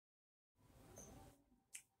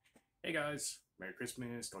Hey guys, Merry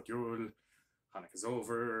Christmas, God Yule, Hanukkah's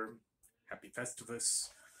over, Happy Festivus.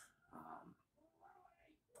 Um,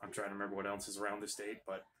 I'm trying to remember what else is around this date,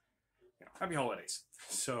 but Happy Holidays.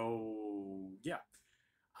 So yeah,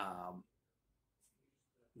 um,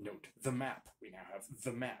 note the map. We now have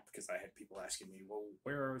the map because I had people asking me, well,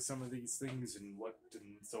 where are some of these things and what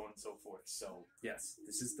and so on and so forth. So yes,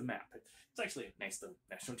 this is the map. It's actually a nice little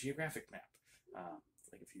National Geographic map.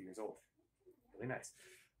 It's like a few years old, really nice.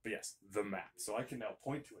 But yes, the map. So I can now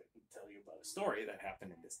point to it and tell you about a story that happened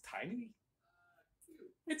in this tiny.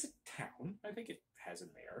 It's a town. I think it has a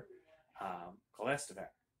mayor called Estevan.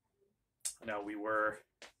 Now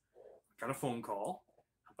got a phone call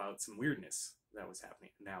about some weirdness that was happening.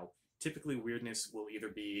 Now, typically weirdness will either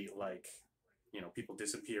be like, people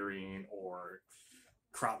disappearing or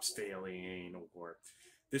crops failing, or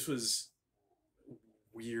this was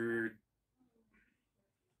weird.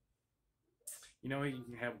 You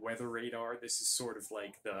can have weather radar. This is sort of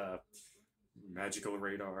like the magical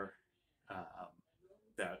radar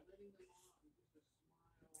that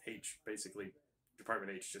basically,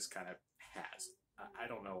 Department H just kind of has. I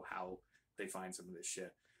don't know how they find some of this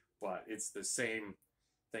shit, but it's the same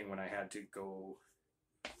thing when I had to go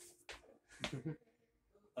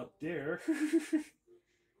up there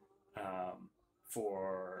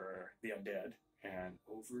for the undead and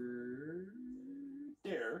over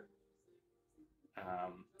there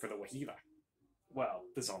for the Wahila. Well,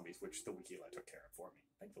 the zombies, which the Wahila took care of for me,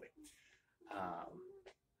 thankfully. Um,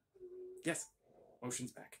 yes,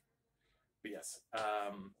 motion's back. But yes,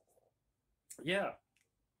 yeah,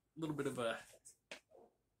 a little bit of a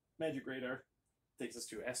magic radar takes us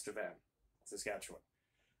to Estevan, Saskatchewan,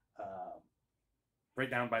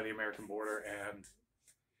 right down by the American border, and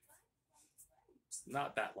it's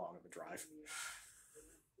not that long of a drive.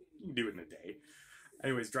 You can do it in a day.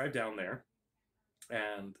 Anyways, drive down there,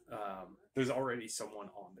 and there's already someone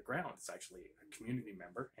on the ground. It's actually a community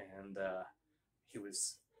member, and he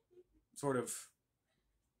was sort of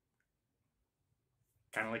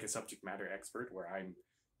kind of like a subject matter expert, where I'm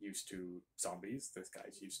used to zombies. This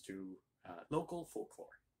guy's used to local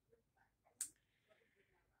folklore.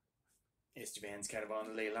 Estevan's kind of on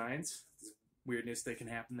the ley lines. There's weirdness that can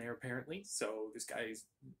happen there, apparently. So this guy's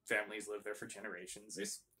family's lived there for generations.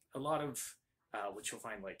 There's a lot of what you'll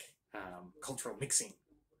find like cultural mixing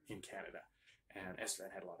in Canada. And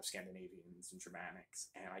Estevan had a lot of Scandinavians and Germanics.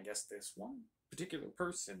 And I guess this one particular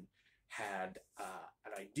person had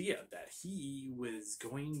an idea that he was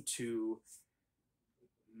going to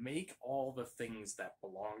make all the things that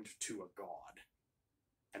belonged to a god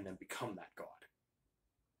and then become that god.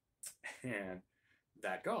 And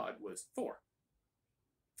that god was Thor.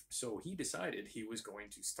 So he decided he was going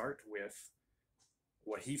to start with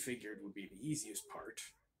what he figured would be the easiest part: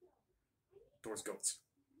 Thor's goats.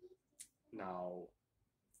 Now,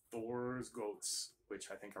 Thor's goats, which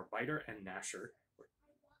I think are Biter and Gnasher, or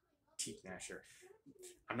Teak Gnasher.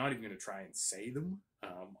 I'm not even going to try and say them.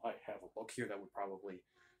 I have a book here that would probably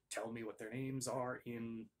tell me what their names are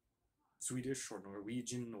in Swedish or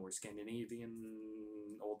Norwegian or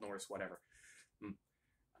Scandinavian, Old Norse, whatever. I'm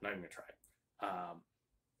not even going to try.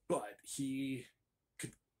 But he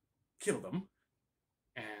could kill them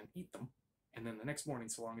and eat them. And then the next morning,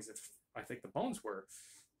 so long as I think the bones were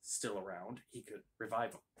still around, he could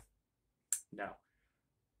revive them. Now,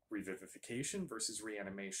 revivification versus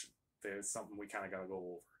reanimation. There's something we kind of got to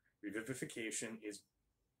go over. Revivification is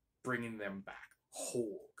bringing them back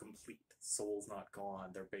whole, complete. Soul's not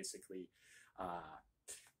gone. They're basically,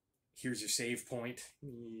 here's your save point.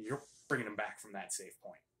 You're bringing them back from that save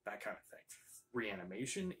point. That kind of thing.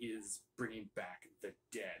 Reanimation is bringing back the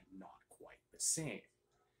dead, not quite the same.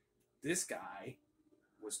 This guy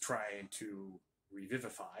was trying to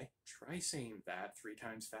revivify. Try saying that 3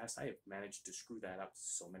 times fast. I have managed to screw that up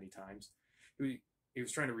so many times. He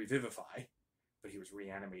was trying to revivify, but he was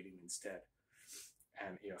reanimating instead.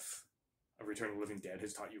 And if a Return of the Living Dead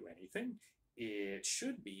has taught you anything, it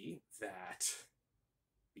should be that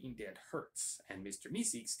being dead hurts. And Mr.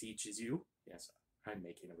 Meeseeks teaches you, yes, I'm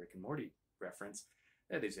making a Rick and Morty reference,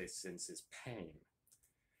 that is a sense's pain.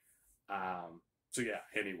 So yeah,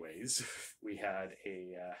 anyways, we had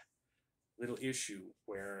a little issue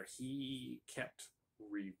where he kept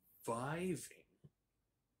reviving,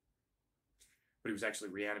 but he was actually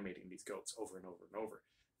reanimating these goats over and over and over.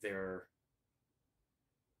 Their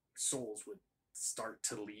souls would start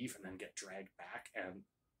to leave and then get dragged back. And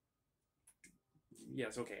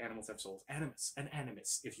yes, okay, animals have souls.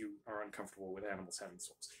 Animus, if you are uncomfortable with animals having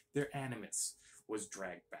souls. Their animus was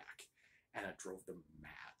dragged back, and it drove them mad.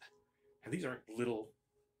 And these aren't little,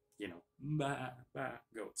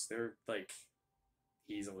 goats. They're like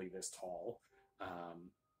easily this tall.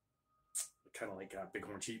 Kind of like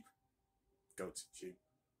bighorn sheep, goats, sheep,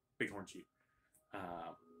 bighorn sheep.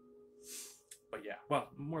 But yeah, well,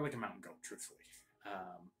 more like a mountain goat, truthfully.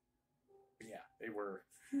 But yeah, they were.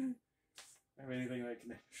 Have anything I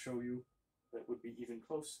can show you that would be even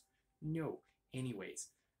close? No. Anyways,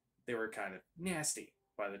 they were kind of nasty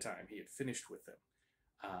by the time he had finished with them.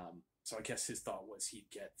 So I guess his thought was he'd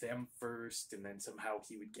get them first, and then somehow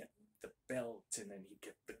he would get the belt, and then he'd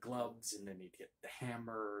get the gloves, and then he'd get the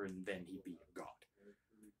hammer, and then he'd be a god.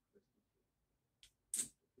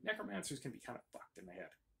 Necromancers can be kind of fucked in the head.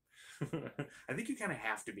 I think you kind of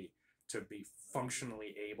have to be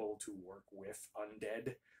functionally able to work with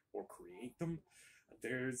undead or create them.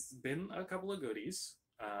 There's been a couple of goodies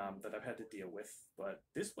that I've had to deal with, but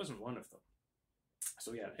this wasn't one of them.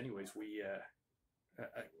 So yeah, anyways, we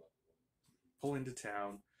I pull into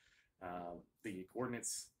town. The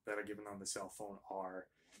coordinates that are given on the cell phone are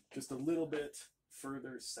just a little bit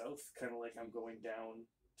further south, kind of like I'm going down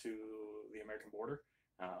to the American border.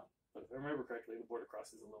 But if I remember correctly, the border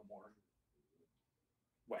crosses a little more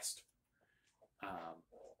west.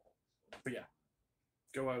 But yeah,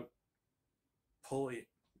 go out, pull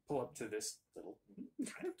up to this little,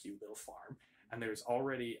 kind of cute little farm, and there's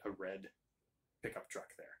already a red pickup truck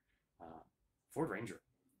there. Ford Ranger.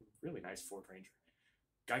 Really nice Ford Ranger.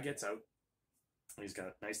 Guy gets out. He's got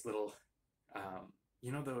a nice little,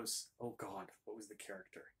 you know those, oh god, what was the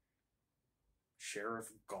character? Sheriff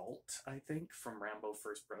Galt, I think, from Rambo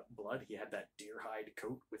First Blood. He had that deer hide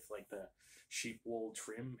coat with like the sheep wool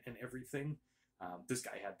trim and everything. This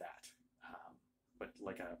guy had that, but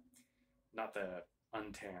like not the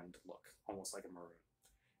untanned look, almost like a maroon.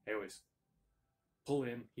 Anyways, pull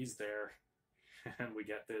in, he's there, and we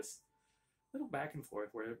get this little back and forth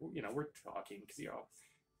where, you know, we're talking, because, you know,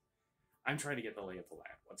 I'm trying to get the lay of the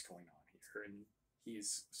land, what's going on here, and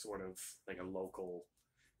he's sort of like a local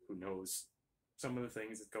who knows some of the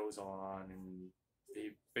things that goes on, and he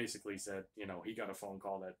basically said, you know, he got a phone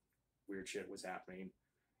call that weird shit was happening,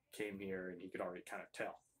 came here, and he could already kind of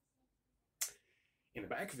tell. In the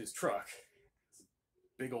back of his truck,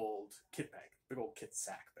 big old kit bag, big old kit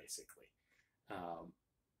sack, basically.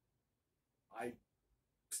 I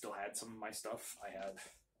still had some of my stuff. I had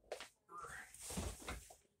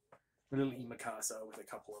a little Imakasa with a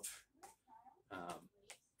couple of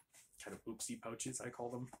kind of oopsie pouches, I call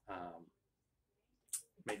them.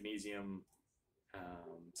 Magnesium,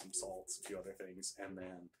 some salts, a few other things, and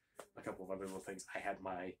then a couple of other little things. I had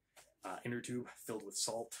my inner tube filled with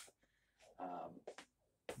salt,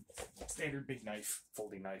 standard big knife,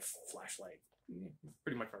 folding knife, flashlight,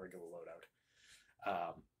 pretty much my regular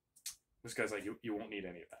loadout. This guy's like, you won't need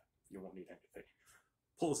any of that. You won't need anything.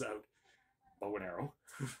 Pulls out bow and arrow.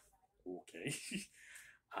 Okay.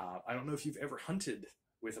 I don't know if you've ever hunted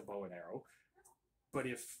with a bow and arrow, but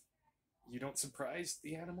if you don't surprise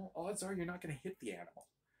the animal, odds are you're not going to hit the animal.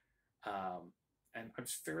 And I'm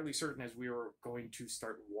fairly certain as we were going to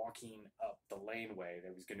start walking up the laneway,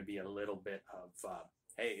 there was going to be a little bit of,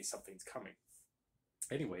 hey, something's coming.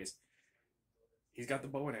 Anyways, he's got the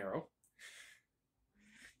bow and arrow.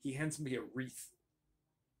 He hands me a wreath.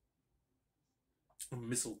 A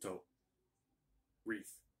mistletoe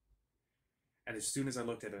wreath. And as soon as I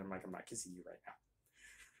looked at it, I'm like, I'm not kissing you right now.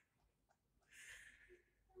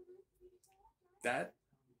 That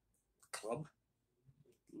club,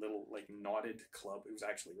 little like knotted club, it was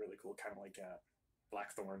actually really cool, kind of like a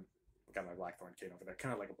blackthorn. I got my blackthorn cane over there,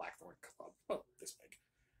 kind of like a blackthorn club, about this big.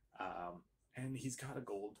 And he's got a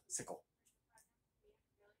gold sickle.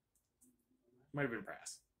 Might have been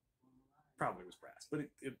brass. Probably was brass, but it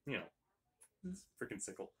you know, it's freaking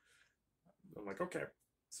sickle. I'm like, okay.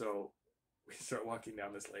 So we start walking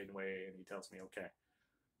down this laneway, and he tells me, okay,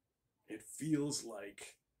 it feels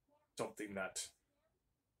like something that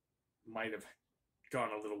might have gone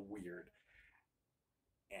a little weird.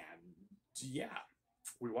 And yeah,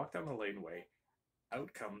 we walk down the laneway.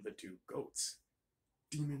 Out come the two goats.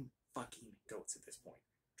 Demon fucking goats at this point.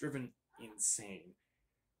 Driven insane.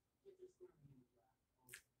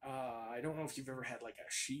 I don't know if you've ever had like a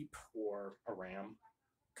sheep or a ram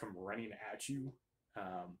come running at you,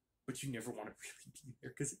 but you never want to really be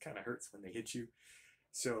there because it kind of hurts when they hit you.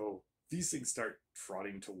 So these things start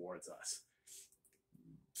trotting towards us.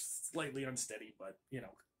 Slightly unsteady, but, you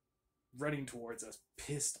know, running towards us,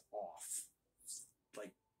 pissed off.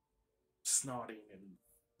 Like, snotting and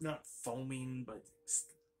not foaming, but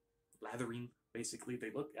lathering, basically. They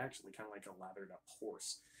look actually kind of like a lathered up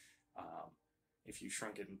horse. If you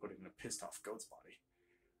shrunk it and put it in a pissed off goat's body.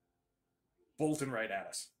 Bolting right at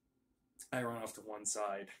us. I run off to one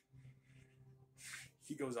side.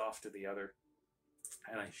 He goes off to the other.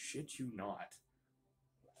 And I shit you not,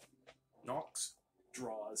 Nox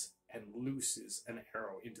draws and looses an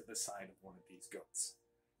arrow into the side of one of these goats,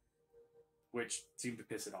 which seemed to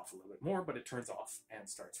piss it off a little bit more, but it turns off and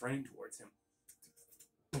starts running towards him.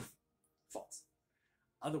 Poof, falls.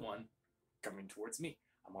 Other one coming towards me.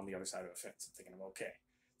 I'm on the other side of a fence. I'm thinking I'm okay.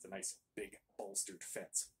 It's a nice, big, bolstered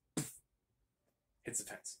fence. Poof. Hits the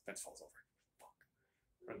fence. Fence falls over. Fuck.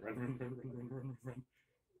 Run, run, run, run, run, run, run, run.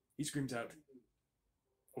 He screams out,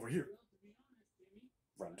 over here.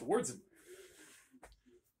 Run towards him.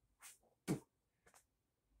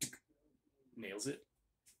 Nails it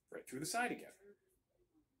right through the side again.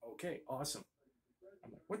 Okay, awesome.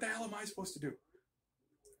 I'm like, what the hell am I supposed to do?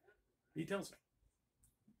 He tells me,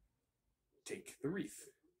 take the wreath,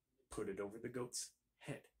 put it over the goat's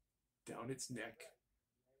head, down its neck,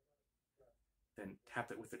 then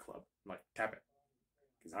tap it with the club. I'm like, tap it.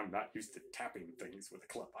 Because I'm not used to tapping things with a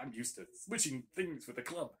club. I'm used to switching things with a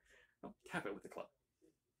club. No, tap it with the club.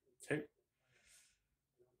 Okay?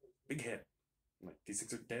 Big head. I'm like, these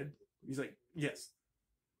things are dead? He's like, yes.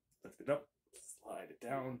 Lift it up, slide it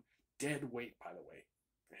down. Dead weight, by the way.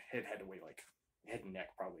 The head had to weigh like, head and neck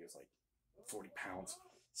probably was like 40 pounds.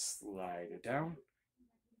 Slide it down.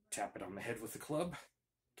 Tap it on the head with the club.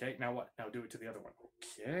 Okay, now what? Now do it to the other one.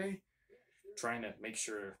 Okay. Trying to make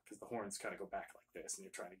sure, because the horns kind of go back like this, and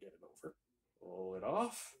you're trying to get it over. Pull it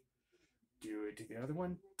off. Do it to the other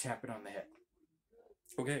one. Tap it on the head.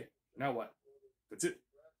 Okay, now what? That's it.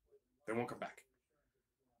 They won't come back.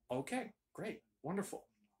 Okay, great, wonderful.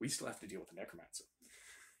 We still have to deal with the necromancer.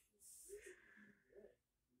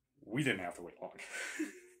 We didn't have to wait long.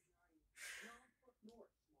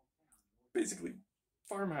 Basically,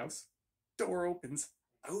 farmhouse, door opens,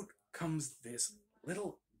 out comes this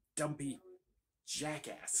little dumpy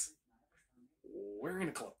jackass wearing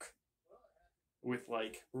a cloak with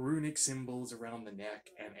like runic symbols around the neck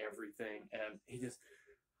and everything, and he just,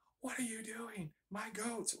 what are you doing? My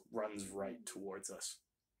goats! Runs right towards us.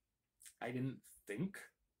 I didn't think,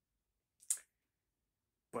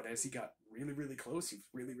 but as he got really, really close, he was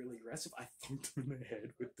really, really aggressive. I thumped him in the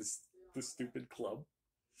head with the stupid club,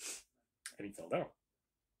 and he fell down.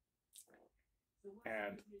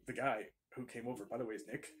 And the guy who came over, by the way, is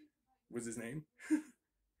Nick, was his name.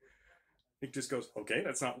 Nick just goes, okay,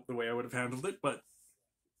 that's not the way I would have handled it, but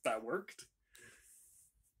that worked.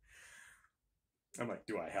 I'm like,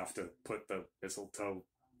 do I have to put the mistletoe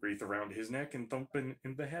wreath around his neck and thump in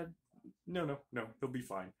the head? No, he'll be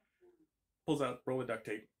fine. Pulls out roll of duct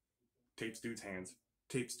tape, tapes dude's hands,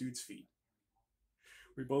 tapes dude's feet.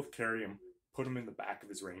 We both carry him, put him in the back of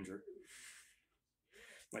his Ranger.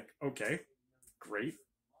 Like, okay, great,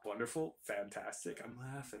 wonderful, fantastic. I'm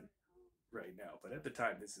laughing right now, but at the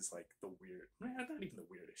time, this is like the weird, not even the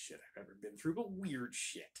weirdest shit I've ever been through, but weird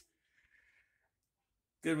shit.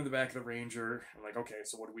 Get him in the back of the Ranger. I'm like, okay,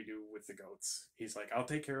 so what do we do with the goats? He's like, I'll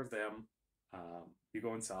take care of them. You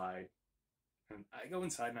go inside. And I go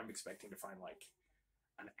inside and I'm expecting to find like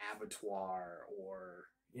an abattoir or,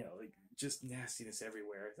 you know, like just nastiness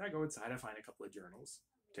everywhere. I go inside, I find a couple of journals,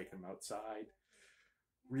 take them outside,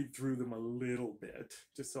 read through them a little bit,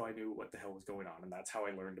 just so I knew what the hell was going on. And that's how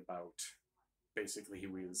I learned about, basically he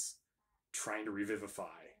was trying to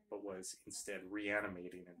revivify, but was instead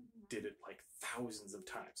reanimating and did it like thousands of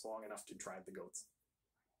times, long enough to drive the goats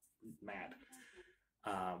mad.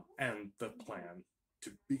 And the plan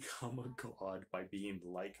to become a god by being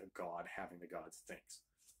like a god, having the god's things.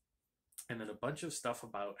 And then a bunch of stuff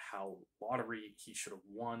about how lottery he should have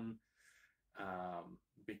won,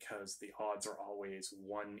 because the odds are always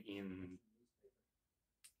 1 in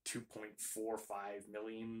 2.45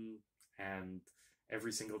 million, and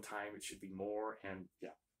every single time it should be more, and yeah,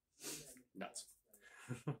 nuts.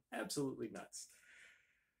 Absolutely nuts.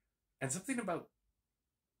 And something about,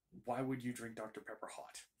 why would you drink Dr. Pepper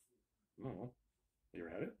hot? Oh, you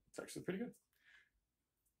ever had it? It's actually pretty good.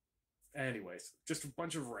 Anyways, just a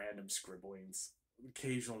bunch of random scribblings,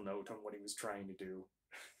 occasional note on what he was trying to do.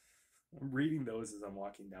 I'm reading those as I'm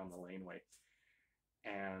walking down the laneway.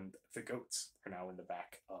 And the goats are now in the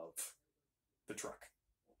back of the truck.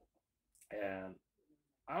 And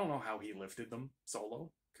I don't know how he lifted them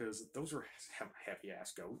solo, because those were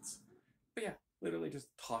heavy-ass goats. But yeah, literally just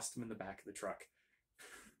tossed them in the back of the truck.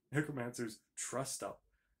 Necromancer's trussed up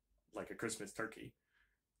like a Christmas turkey.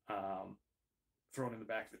 Thrown in the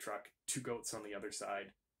back of the truck, 2 goats on the other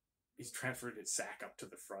side. He's transferred his sack up to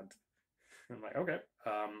the front. I'm like, okay.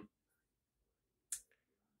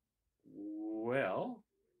 Well,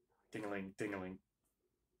 ding-a-ling, ding-a-ling.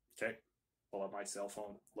 Okay, pull up my cell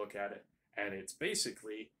phone, look at it, and it's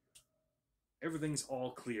basically everything's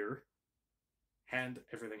all clear. Hand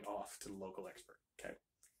everything off to the local expert. Okay,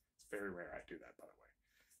 very rare I do that, by the way.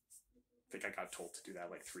 I think I got told to do that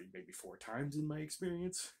like 3, maybe 4 times in my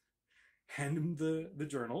experience. Hand him the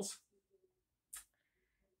journals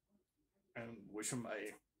and wish him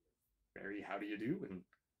a very how do you do, and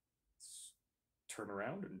turn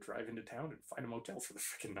around and drive into town and find a motel for the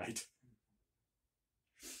freaking night.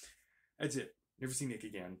 That's it. Never see Nick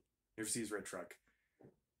again. Never see his red truck.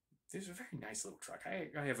 There's a very nice little truck. I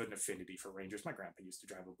have an affinity for Rangers. My grandpa used to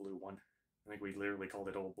drive a blue one. I think we literally called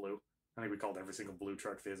it Old Blue. I think we called every single blue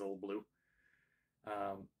truck his Old Blue.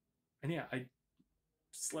 And yeah, I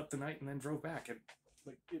slept the night and then drove back. And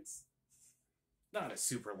like, it's not a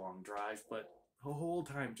super long drive, but the whole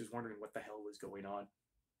time just wondering what the hell was going on.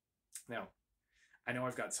 Now, I know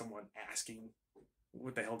I've got someone asking,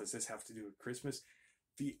 what the hell does this have to do with Christmas?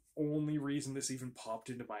 The only reason this even popped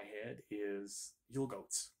into my head is Yule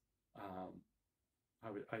goats.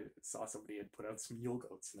 I saw somebody had put out some Yule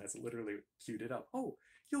goats, and that's literally queued it up. Oh,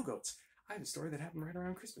 Yule goats. I have a story that happened right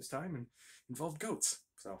around Christmas time and involved goats.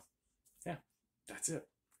 So, yeah, that's it.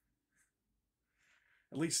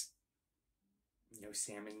 At least, no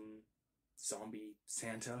salmon, zombie,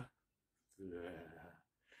 Santa,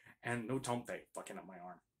 and no tomte fucking up my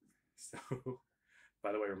arm. So,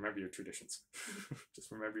 by the way, remember your traditions.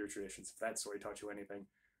 Just remember your traditions. If that story taught you anything,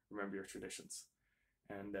 remember your traditions.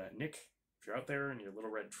 And Nick, if you're out there in your little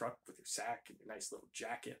red truck with your sack and your nice little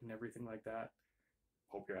jacket and everything like that,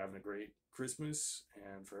 hope you're having a great Christmas.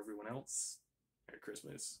 And for everyone else, Merry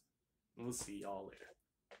Christmas. And we'll see y'all later.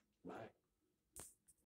 Bye.